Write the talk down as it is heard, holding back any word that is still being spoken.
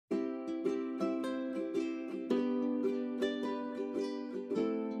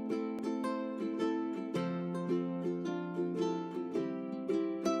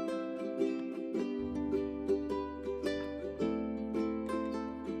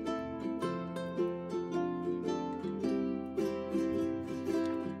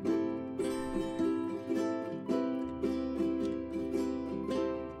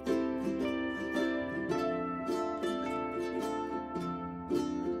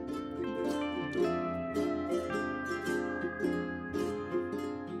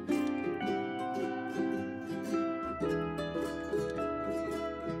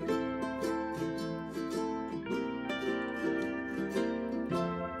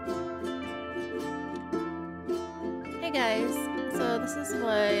Hey guys, so this is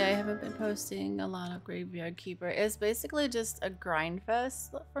why I haven't been posting a lot of Graveyard Keeper. It's basically just a grind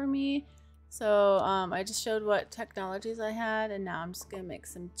fest for me. So I just showed what technologies I had, and now I'm just gonna make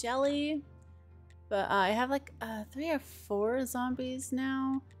some jelly. But I have like 3 or 4 zombies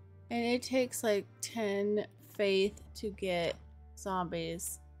now, and it takes like 10 faith to get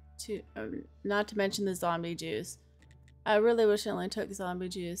zombies. Not to mention the zombie juice. I really wish I only took zombie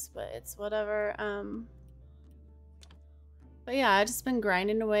juice, but it's whatever. But yeah, I just been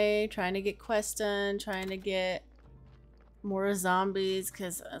grinding away, trying to get quests done, trying to get more zombies,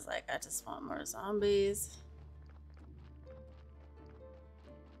 because I was like, I just want more zombies.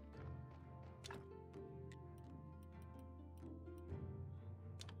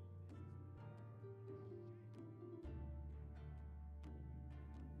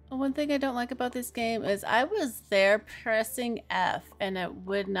 One thing I don't like about this game is I was there pressing F and it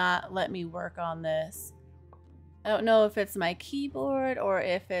would not let me work on this. I don't know if it's my keyboard or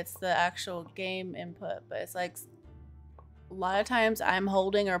if it's the actual game input, but it's like a lot of times I'm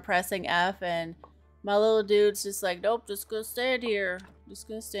holding or pressing F and my little dude's just like, nope, just go stand here. Just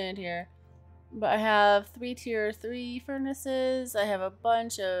gonna stand here. But I have 3 tier 3 furnaces. I have a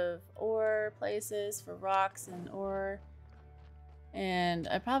bunch of ore places for rocks and ore. And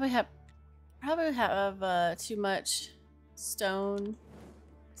I probably have too much stone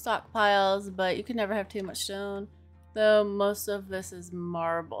stockpiles, but you can never have too much stone. Though most of this is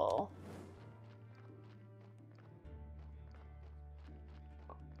marble.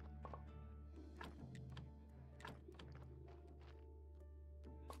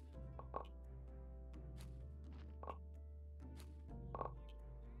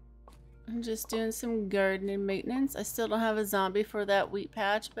 I'm just doing some gardening maintenance. I still don't have a zombie for that wheat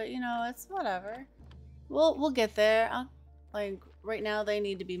patch, but you know, it's whatever. We'll get there. Like right now they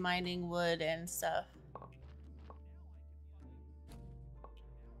need to be mining wood and stuff.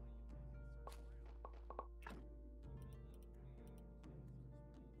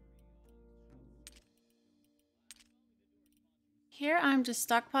 Here I'm just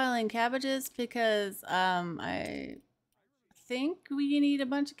stockpiling cabbages because I think we need a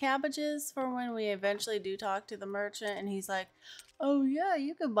bunch of cabbages for when we eventually do talk to the merchant, and he's like, oh yeah,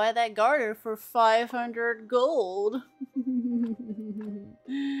 you can buy that garter for 500 gold.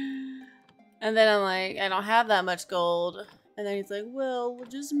 And then I'm like, I don't have that much gold. And then he's like, well, we'll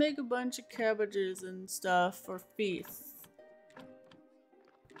just make a bunch of cabbages and stuff for feasts.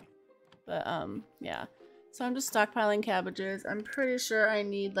 But yeah. So I'm just stockpiling cabbages. I'm pretty sure I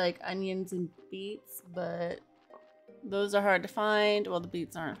need like onions and beets, but those are hard to find. Well, the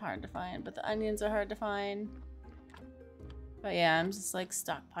beets aren't hard to find, but the onions are hard to find. But yeah, I'm just like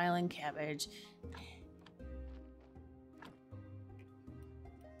stockpiling cabbage.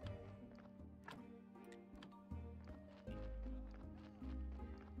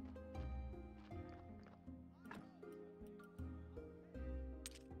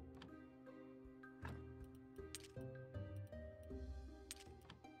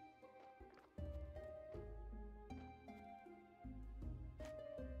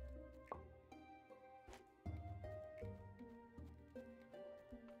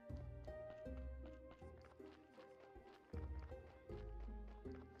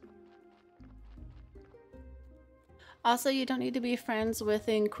 Also, you don't need to be friends with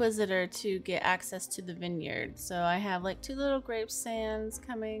Inquisitor to get access to the vineyard. So I have like 2 little grape stands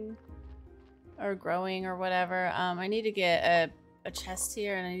coming or growing or whatever. I need to get a chest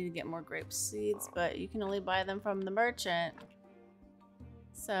here and I need to get more grape seeds, but you can only buy them from the merchant.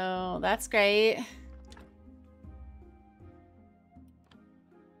 So that's great.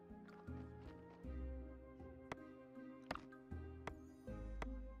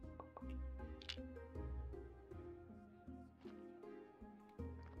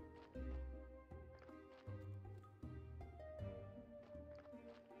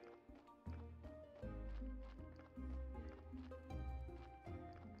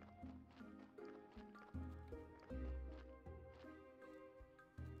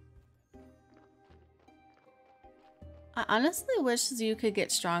 I honestly wish you could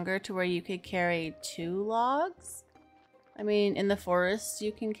get stronger to where you could carry 2 logs. I mean, in the forest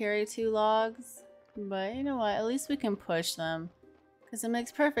you can carry 2 logs, but you know what? At least we can push them, because it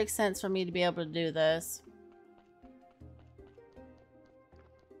makes perfect sense for me to be able to do this.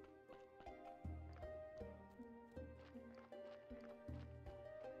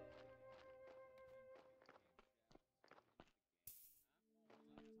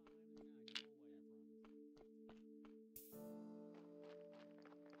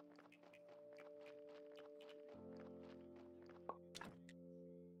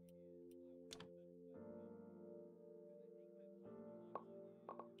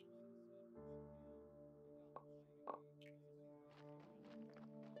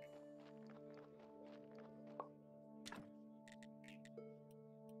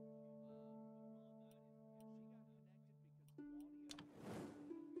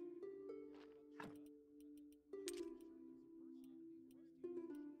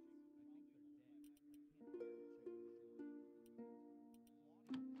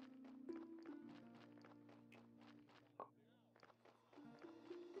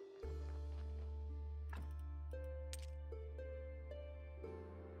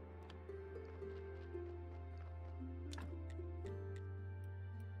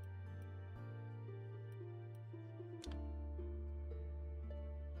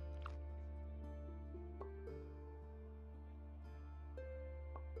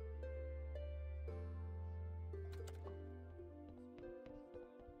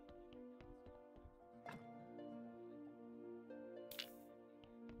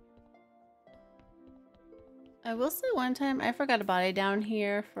 I will say one time I forgot a body down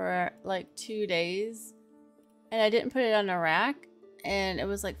here for like 2 days and I didn't put it on a rack and it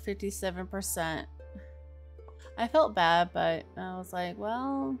was like 57%. I felt bad, but I was like,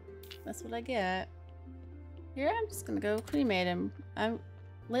 well, that's what I get. Here I'm just gonna go cremate him.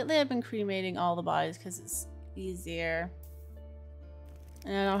 Lately I've been cremating all the bodies because it's easier.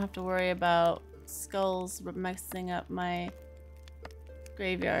 And I don't have to worry about skulls messing up my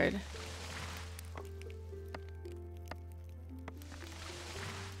graveyard.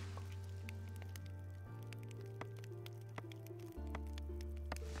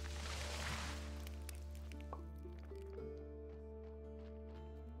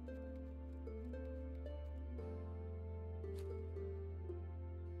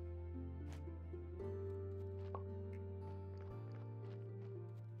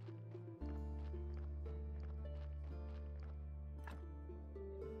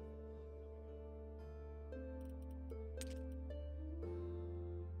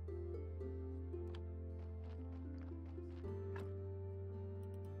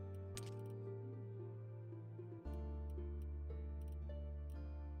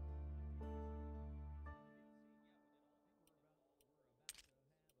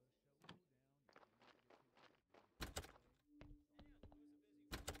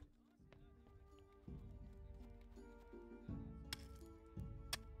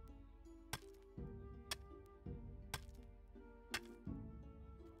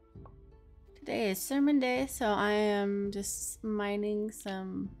 Today is sermon day, so I am just mining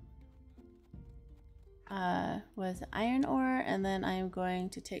some was iron ore, and then I am going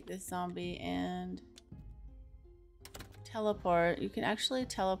to take this zombie and teleport. You can actually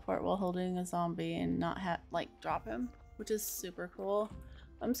teleport while holding a zombie and not have like drop him, which is super cool.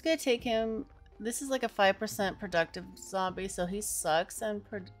 I'm just gonna take him. This is like a 5% productive zombie, so he sucks, and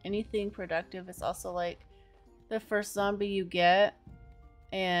anything productive is also like the first zombie you get.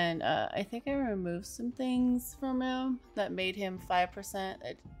 And I think I removed some things from him that made him 5%.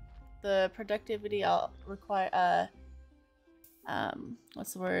 The productivity I'll require,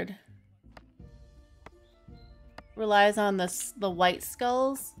 what's the word? Relies on the white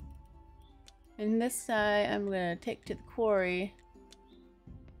skulls. And this guy I'm gonna take to the quarry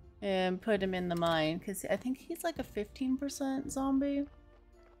and put him in the mine because I think he's like a 15% zombie.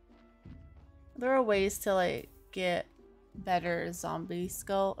 There are ways to like get better zombie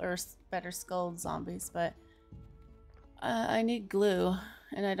skull or better skulled zombies, but I need glue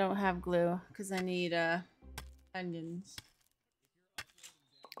and I don't have glue because I need onions.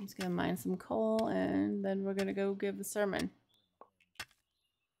 I'm just gonna mine some coal and then we're gonna go give the sermon.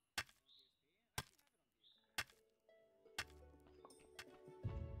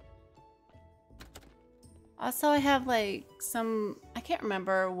 Also, I have like some, I can't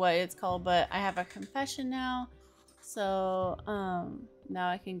remember what it's called, but I have a confession now. So now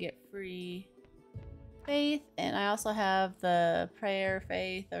I can get free faith, and I also have the prayer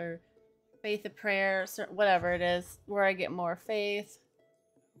faith or faith of prayer, whatever it is, where I get more faith,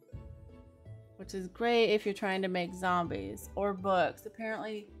 which is great if you're trying to make zombies or books.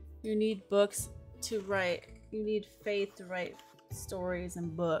 Apparently you need books to write, you need faith to write stories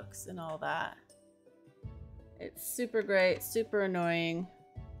and books and all that. It's super great, super annoying.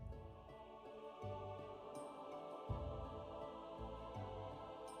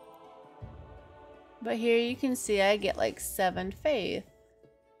 But here you can see I get like 7 faith.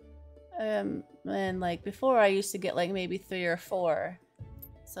 And like before I used to get like maybe 3 or 4.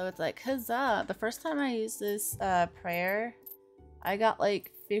 So it's like, huzzah. The first time I used this prayer, I got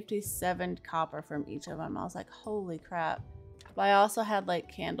like 57 copper from each of them. I was like, holy crap. But I also had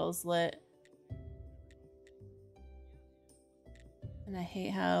like candles lit. And I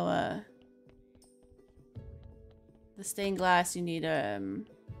hate how the stained glass, you need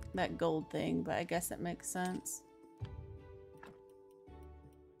that gold thing, but I guess it makes sense.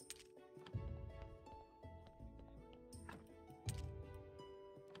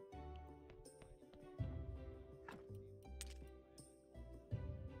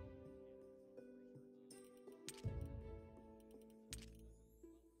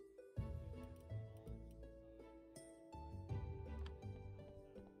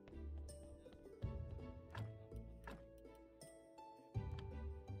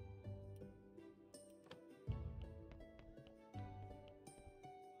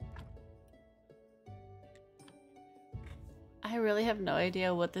 I really have no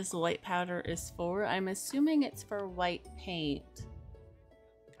idea what this white powder is for. I'm assuming it's for white paint.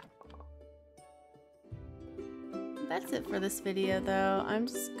 That's it for this video though. I'm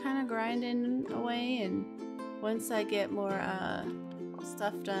just kind of grinding away, and once I get more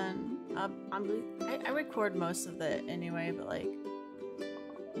stuff done, I record most of it anyway, but like,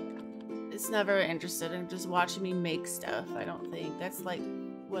 it's never interested in just watching me make stuff. I don't think that's like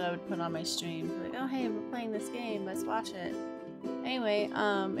what I would put on my stream. Like, oh hey, we're playing this game, let's watch it. Anyway,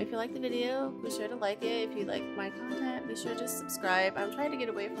 if you like the video, be sure to like it. If you like my content, be sure to subscribe. I'm trying to get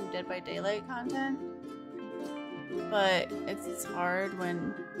away from Dead by Daylight content, but it's hard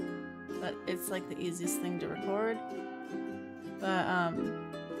when it's like the easiest thing to record. But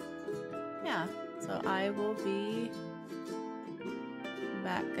yeah, so I will be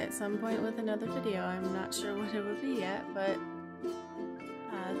back at some point with another video. I'm not sure what it will be yet, but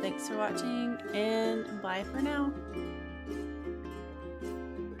thanks for watching and bye for now.